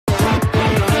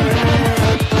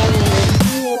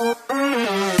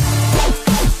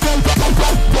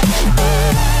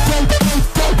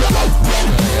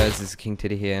guys, King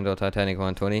Titty here and Titanic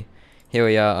 120. Here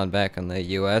we are, I'm back on the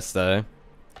US though.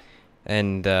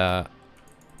 And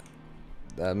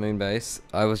Moonbase.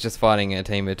 I was just fighting a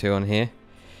team or two on here.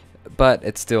 But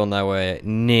it's still nowhere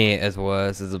near as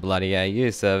worse as the bloody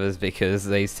AU servers because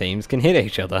these teams can hit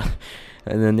each other.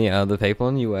 And then the other people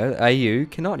in AU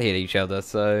cannot hit each other.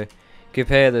 So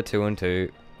compare the 2 and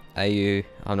 2. AU,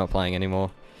 I'm not playing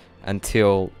anymore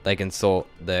until they can sort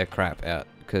their crap out.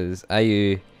 Because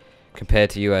AU compared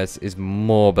to US is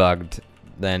more bugged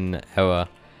than ever.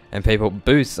 And people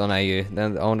boost on AU.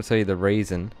 Then I want to tell you the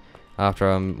reason after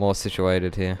I'm more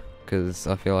situated here. Because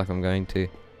I feel like I'm going to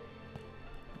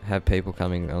have people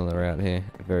coming on the route here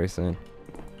very soon.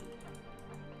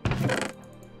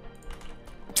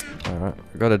 Alright,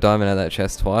 I got a diamond out of that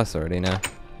chest twice already now.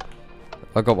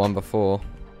 I got one before.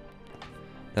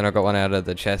 Then I got one out of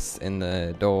the chest in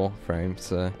the door frame,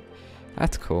 so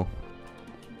that's cool.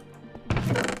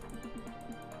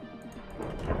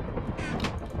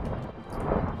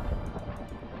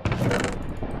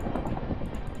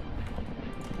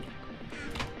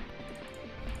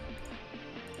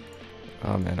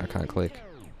 Oh man, I can't click.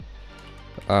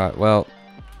 Alright, well,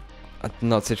 I'm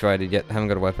not situated yet, haven't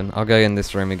got a weapon. I'll go in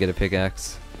this room and get a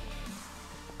pickaxe.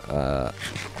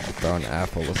 Throw an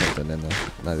apple or something in there.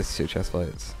 No, this is 2 chest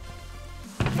plates.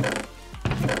 Okay,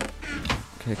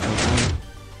 come on.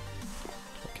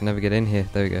 I can never get in here,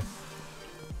 there we go.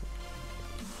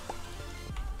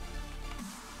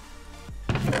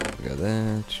 We go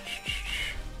there.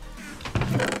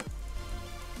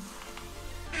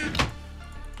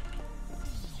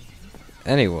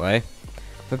 Anyway,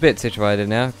 I'm a bit situated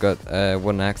now. Got a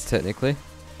wooden axe technically.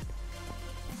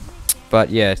 But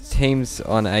yeah, teams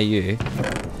on AU,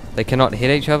 they cannot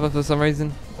hit each other for some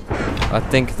reason. I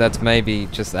think that's maybe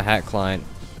just a hack client,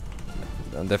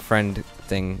 the friend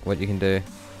thing, what you can do.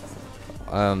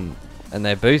 And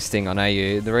they're boosting on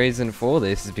AU. The reason for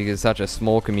this is because it's such a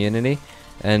small community,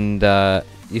 and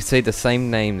you see the same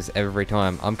names every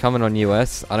time. I'm coming on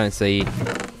US, I don't see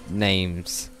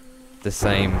names the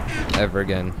same ever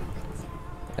again,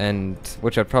 and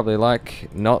which I'd probably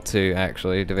like not to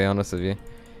actually, to be honest with you,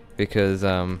 because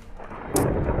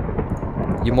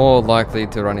you're more likely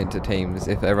to run into teams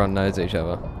if everyone knows each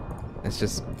other. It's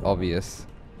just obvious.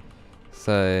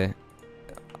 So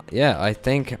yeah, I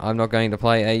think I'm not going to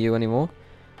play AU anymore.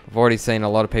 I've already seen a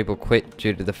lot of people quit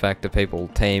due to the fact of people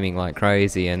teaming like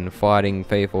crazy and fighting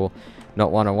people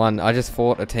not one-on-one. I just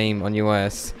fought a team on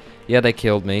US. Yeah, they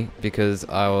killed me because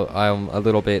I'm a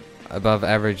little bit above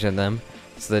average than them,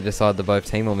 so they decided to both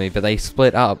team on me. But they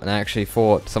split up and actually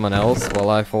fought someone else while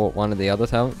I fought one of the other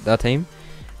team,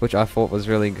 which I thought was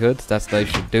really good. That's what they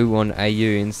should do on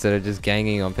AU instead of just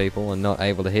ganging on people and not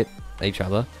able to hit each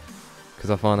other, because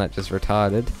I find that just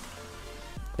retarded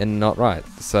and not right.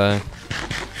 So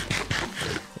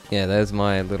yeah, there's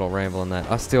my little ramble on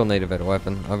that. I still need a better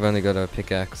weapon. I've only got a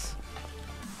pickaxe,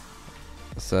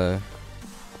 so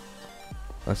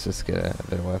let's just get a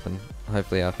better weapon.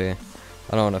 Hopefully up here.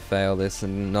 I don't want to fail this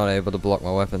and not able to block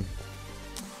my weapon,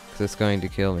 because it's going to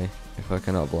kill me if I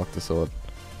cannot block the sword.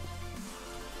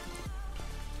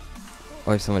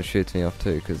 Oh, if someone shoots me off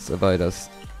too, because the bow does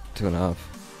 2.5.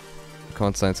 Come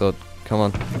on, stone sword. Come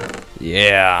on.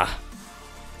 Yeah!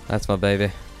 That's my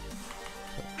baby.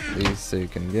 These two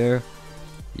can go.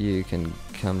 You can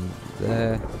come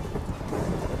there.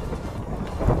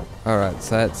 Alright,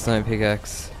 so that stone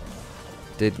pickaxe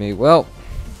did me well.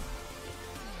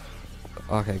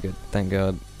 Okay, good. Thank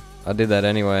God. I did that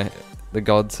anyway. The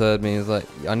gods heard me. He's like,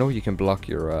 I know you can block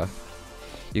your,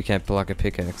 you can't block a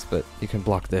pickaxe, but you can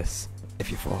block this if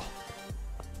you fall.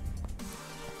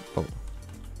 Oh.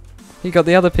 He got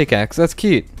the other pickaxe. That's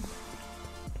cute.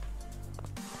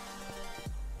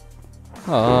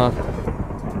 Aww.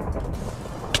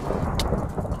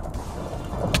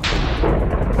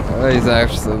 Oh, he's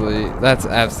that's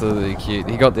absolutely cute.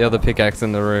 He got the other pickaxe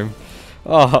in the room.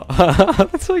 Oh,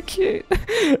 that's so cute.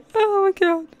 Oh my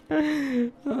God.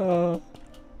 Oh,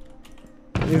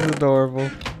 he's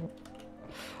adorable.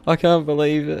 I can't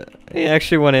believe it. He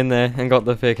actually went in there and got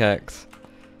the pickaxe.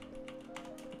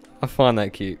 I find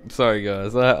that cute. Sorry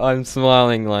guys, I'm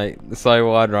smiling like so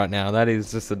wide right now. That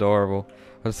is just adorable.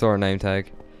 I saw a name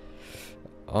tag.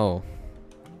 Oh,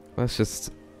 let's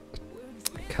just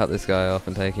cut this guy off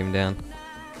and take him down.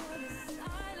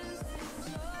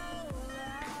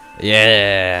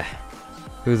 Yeah!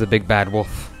 Who's the big bad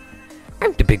wolf?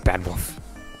 I'm the big bad wolf.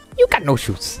 You got no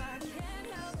shoes.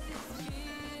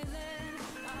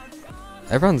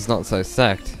 Everyone's not so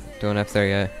stacked doing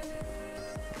F3A.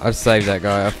 I've saved that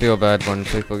guy. I feel bad when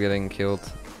people are getting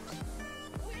killed.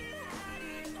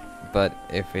 But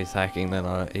if he's hacking,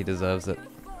 then he deserves it.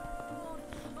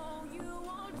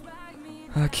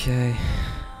 Okay.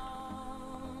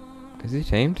 Is he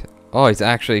teamed? Oh, he's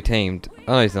actually teamed.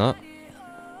 Oh, he's not.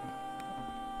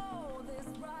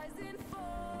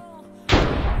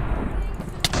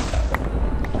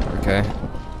 Okay.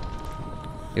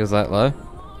 He was that low?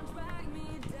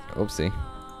 Oopsie.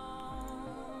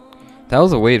 That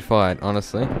was a weird fight,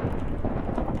 honestly.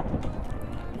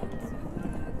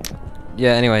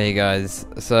 Yeah, anyway, you guys.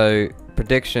 So,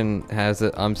 prediction has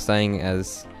it I'm staying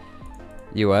as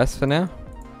US for now.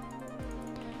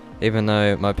 Even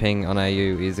though my ping on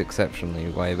AU is exceptionally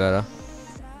way better.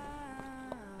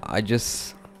 I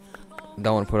just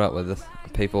don't want to put up with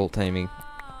people teaming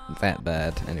that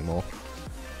bad anymore.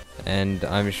 And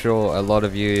I'm sure a lot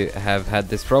of you have had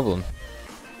this problem,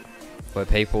 where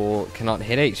people cannot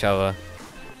hit each other,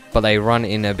 but they run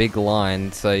in a big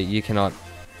line so you cannot,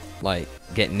 like,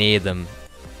 get near them.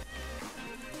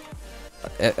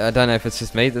 I don't know if it's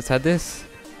just me that's had this,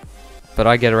 but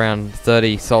I get around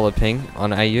 30 solid ping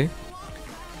on AU,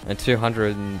 and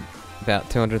 200 and about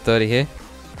 230 here.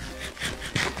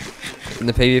 And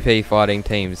the PvP fighting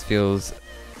teams feels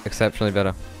exceptionally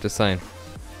better, just saying.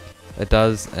 It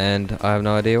does, and I have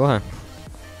no idea why.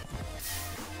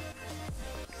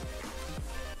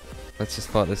 Let's just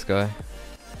fight this guy.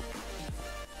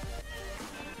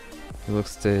 He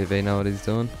looks to know what he's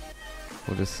doing.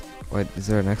 We'll just wait. Is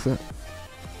there an exit?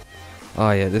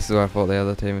 Oh yeah, this is where I fought the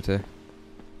other team too.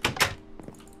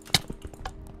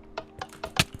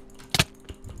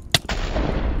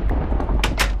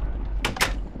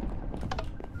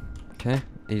 Okay,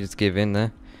 you just give in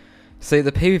there. See,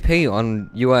 the PvP on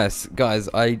US, guys,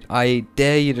 I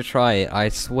dare you to try it. I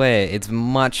swear, it's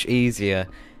much easier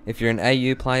if you're an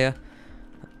AU player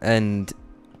and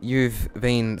you've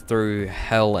been through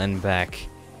hell and back.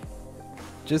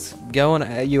 Just go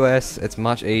on US, it's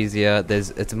much easier,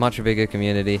 it's a much bigger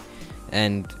community,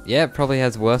 and yeah, it probably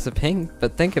has worse a ping,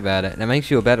 but think about it, it makes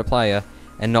you a better player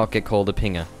and not get called a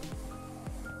pinger.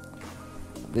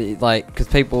 Like, because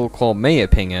people call me a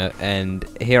pinger, and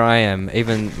here I am.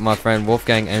 Even my friend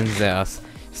Wolfgang Enzaus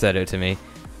said it to me.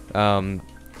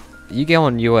 You go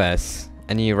on US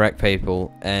and you wreck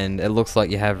people, and it looks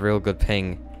like you have real good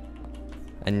ping,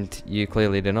 and you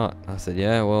clearly do not. I said,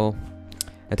 yeah, well,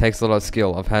 it takes a lot of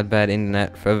skill. I've had bad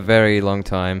internet for a very long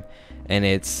time, and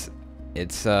it's you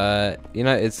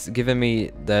know, it's given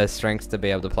me the strength to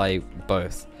be able to play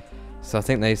both. So I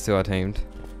think these two are teamed.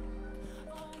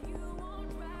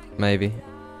 Maybe.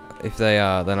 If they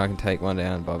are, then I can take one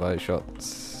down by both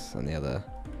shots and the other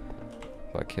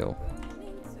by kill.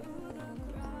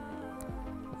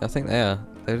 I think they are.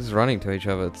 They're just running to each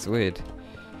other. It's weird.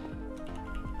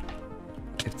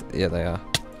 Yeah, they are.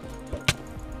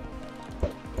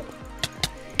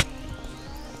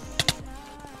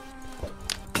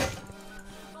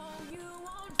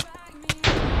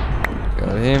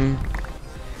 Got him.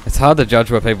 It's hard to judge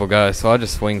where people go, so I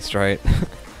just swing straight.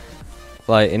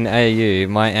 Like in AU,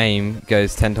 my aim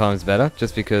goes 10 times better,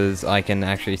 just because I can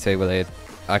actually see where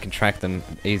I can track them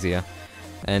easier.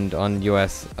 And on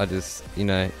US, I just, you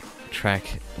know, track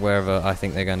wherever I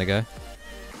think they're going to go.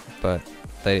 But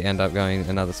they end up going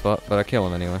another spot, but I kill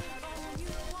them anyway.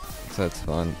 So it's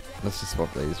fine. Let's just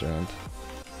swap these around.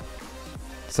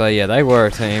 So yeah, they were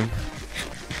a team.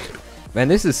 Man,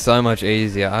 this is so much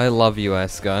easier. I love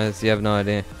US, guys. You have no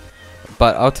idea.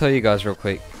 But I'll tell you guys real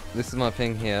quick. This is my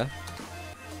ping here.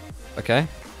 Okay,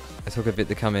 it took a bit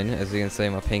to come in. As you can see,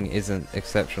 my ping isn't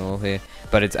exceptional here,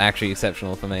 but it's actually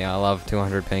exceptional for me. I love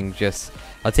 200 ping.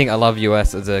 I think I love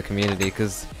US as a community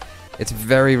because it's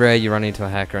very rare you run into a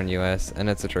hacker in US, and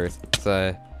it's the truth.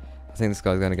 So I think this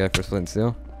guy's gonna go for a splint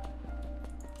steal.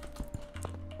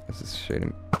 Let's just shoot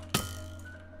him.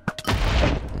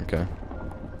 Okay.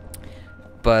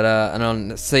 But and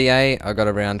on CA I got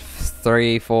around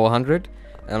 300-400,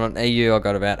 and on EU I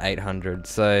got about 800.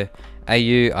 So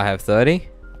AU I have 30,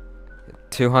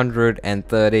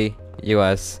 230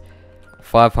 US,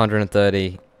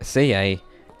 530 CA,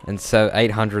 and so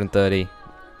 830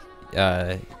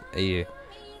 EU.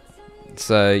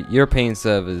 So European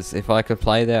servers, if I could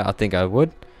play there, I think I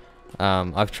would.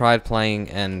 I've tried playing,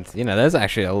 and you know, there's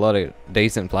actually a lot of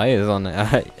decent players on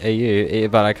EU,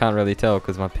 but I can't really tell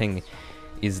because my ping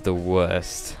is the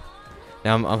worst.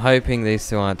 Now I'm hoping these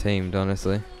two aren't teamed,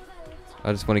 honestly.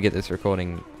 I just want to get this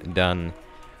recording done.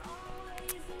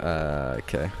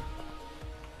 Okay.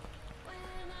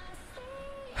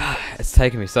 It's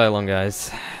taken me so long,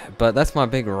 guys. But that's my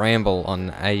big ramble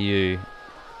on AU.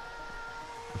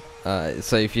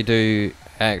 So if you do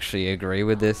actually agree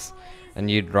with this,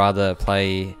 and you'd rather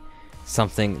play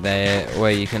something there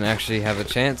where you can actually have a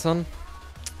chance on,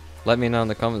 let me know in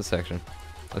the comments section.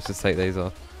 Let's just take these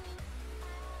off.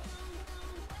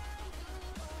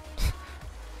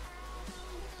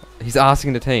 He's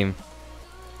asking the team.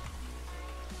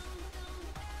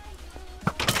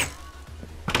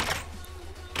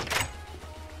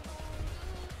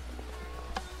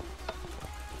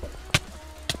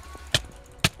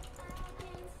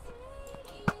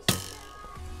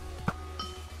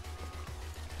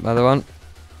 Another one.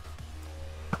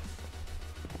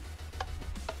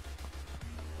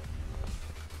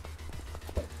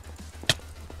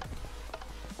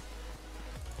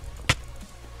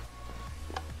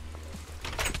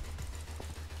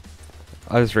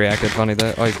 I just reacted funny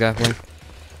though. Oh, he's gappling.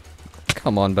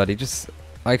 Come on, buddy. Just...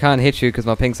 I can't hit you because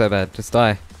my ping's so bad. Just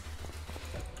die.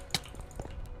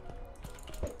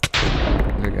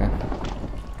 There we go.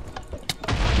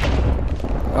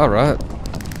 Alright.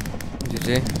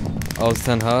 GG. I was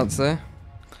 10 hearts there.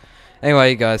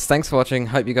 Anyway, guys, thanks for watching.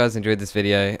 Hope you guys enjoyed this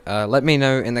video. Let me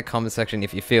know in the comment section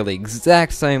if you feel the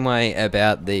exact same way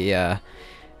about the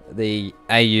AU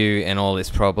and all its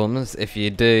problems. If you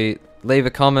do, leave a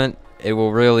comment. It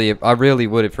will really, I really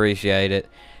would appreciate it,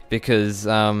 because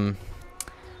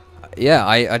yeah,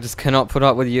 I just cannot put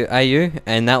up with you AU,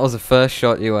 and that was the first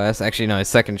shot US. Actually, no,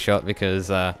 second shot,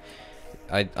 because I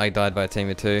died by a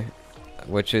team of 2,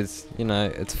 which is, you know,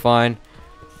 it's fine.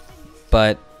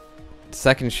 But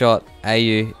second shot,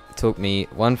 AU took me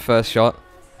one first shot,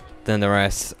 then the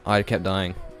rest I kept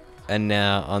dying, and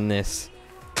now on this,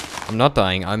 I'm not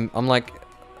dying. I'm like,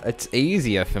 it's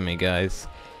easier for me, guys.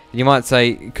 You might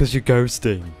say, because you're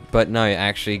ghosting. But no,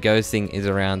 actually, ghosting is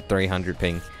around 300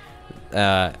 ping.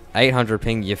 800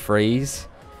 ping, you freeze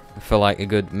for like a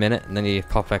good minute, and then you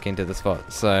pop back into the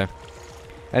spot. So,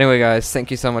 anyway, guys,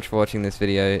 thank you so much for watching this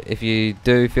video. If you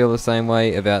do feel the same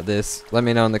way about this, let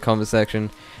me know in the comment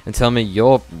section, and tell me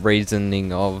your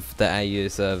reasoning of the AU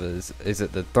servers. Is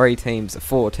it the 3 teams,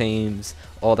 4 teams,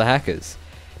 or the hackers?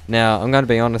 Now, I'm going to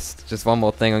be honest, just one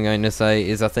more thing I'm going to say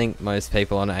is I think most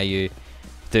people on AU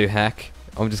do hack.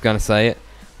 I'm just going to say it.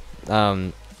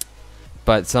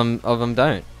 But some of them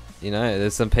don't. You know,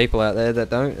 there's some people out there that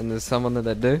don't, and there's someone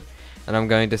that do. And I'm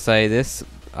going to say this.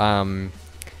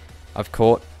 I've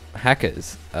caught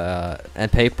hackers and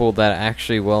people that are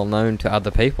actually well known to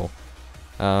other people.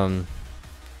 I'm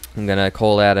going to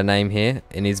call out a name here,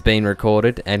 and he's been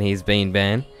recorded and he's been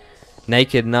banned.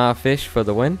 Naked Narfish for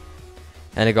the win.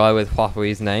 And a guy with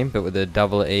Huawei's name, but with a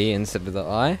double E instead of the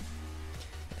I.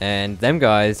 And them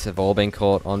guys have all been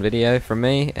caught on video from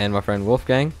me and my friend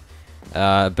Wolfgang,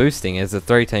 boosting as a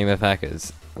 3 team of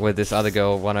hackers with this other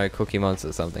girl, 10 Cookie Monster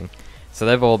or something. So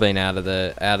they've all been out of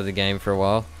the game for a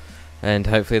while, and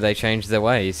hopefully they changed their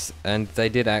ways. And they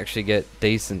did actually get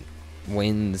decent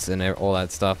wins and all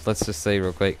that stuff. Let's just see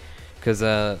real quick, because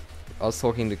I was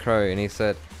talking to Crow and he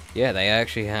said, yeah, they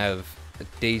actually have a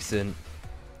decent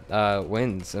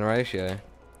wins in ratio,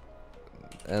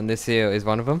 and this here is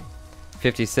one of them.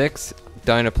 56,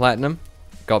 Donor Platinum,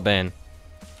 got banned.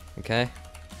 Okay,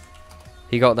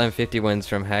 he got them 50 wins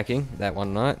from hacking that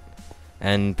one night,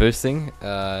 and boosting.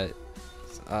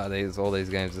 All these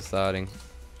games are starting.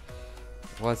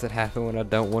 Why does it happen when I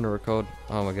don't want to record?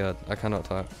 Oh my god, I cannot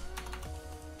type.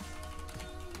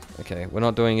 Okay, we're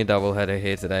not doing a double header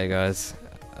here today, guys.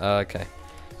 Okay,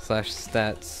 slash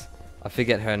stats. I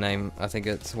forget her name. I think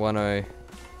it's 10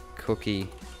 Cookie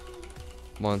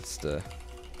Monster.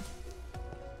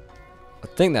 I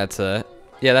think that's her.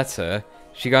 Yeah, that's her.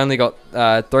 She only got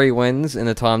 3 wins in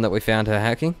the time that we found her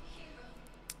hacking.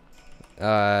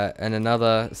 And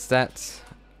another stats,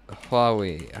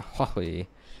 Huawei,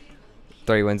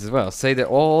 3 wins as well. See, they're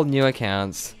all new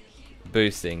accounts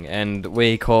boosting, and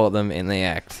we caught them in the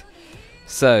act.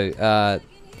 So,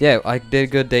 yeah, I did a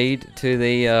good deed to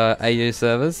the AU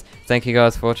servers. Thank you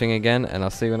guys for watching again, and I'll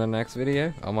see you in the next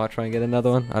video. I might try and get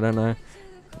another one. I don't know.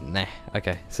 Nah.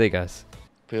 Okay, see you guys.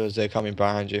 Because they're coming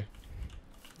behind you.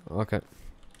 Okay.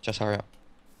 Just hurry up.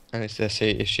 And it's to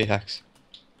see if she hacks.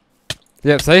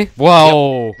 Yep, see?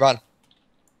 Whoa! Yep. Run.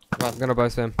 I'm gonna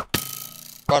boast him.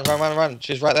 Run.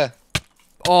 She's right there.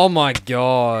 Oh my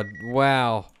god.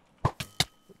 Wow.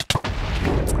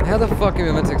 How the fuck am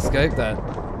I meant to escape that?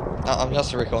 I'm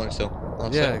just recording still.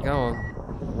 Yeah, go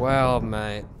on. Wow,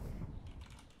 mate.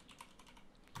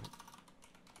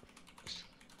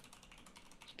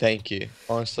 Thank you.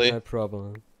 Honestly. No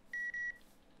problem.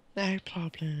 No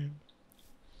problem.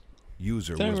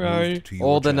 User Don't was worry. moved to your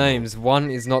All the channel. names. One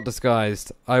is not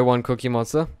disguised. 01 Cookie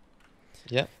Monster.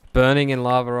 Yep. Burning in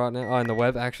lava right now. Oh, in the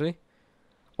web, actually.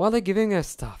 Why are they giving us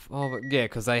stuff? Oh, but yeah,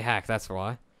 because they hack. That's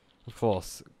why. Of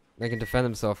course. They can defend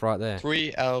themselves right there.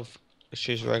 3 out of...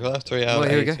 She's regular. 3 out Oh, of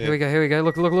here we go. 82. Here we go.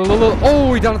 Look.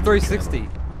 Oh, he done a 360.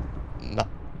 No.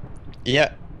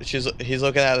 Yeah. He's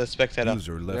looking at the spectator.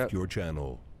 User left Yep. your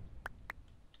channel.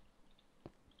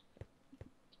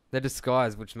 They're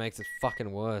disguised, which makes it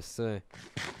fucking worse too.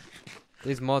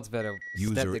 These mods better step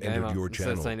User the game entered up your instead of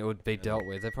channel. saying it would be dealt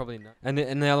with. They probably know. And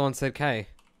the other one said K.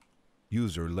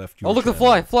 User left your Oh look, the channel.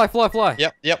 fly!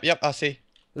 Yep. I see.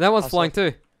 That one's I saw- flying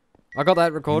too. I got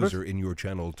that recorded. User in your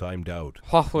channel timed out.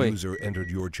 Holy. User entered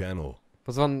your channel.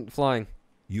 Was one flying?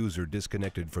 User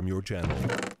disconnected from your channel.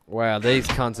 Wow, these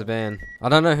cunts are banned. I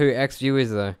don't know who XView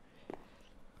is though.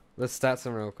 Let's stats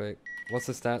them real quick. What's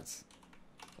the stats?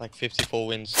 Like 54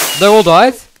 wins. They all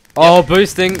died? Oh,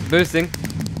 boosting.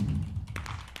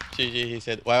 GG, he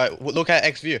said. Wait, look at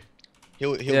XView.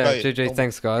 He'll Yeah, go. GG,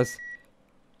 thanks guys.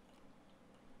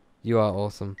 You are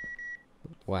awesome.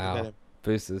 Look at Wow. him.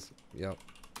 Boosters. Yep.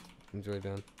 Enjoy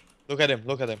down. Look at him.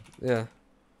 Yeah.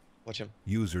 Watch him.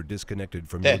 User disconnected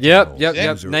from There. your channel. Yep.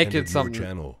 User Naked entered your something.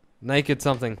 channel. Naked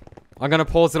something. I'm gonna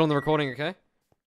pause it on the recording, okay?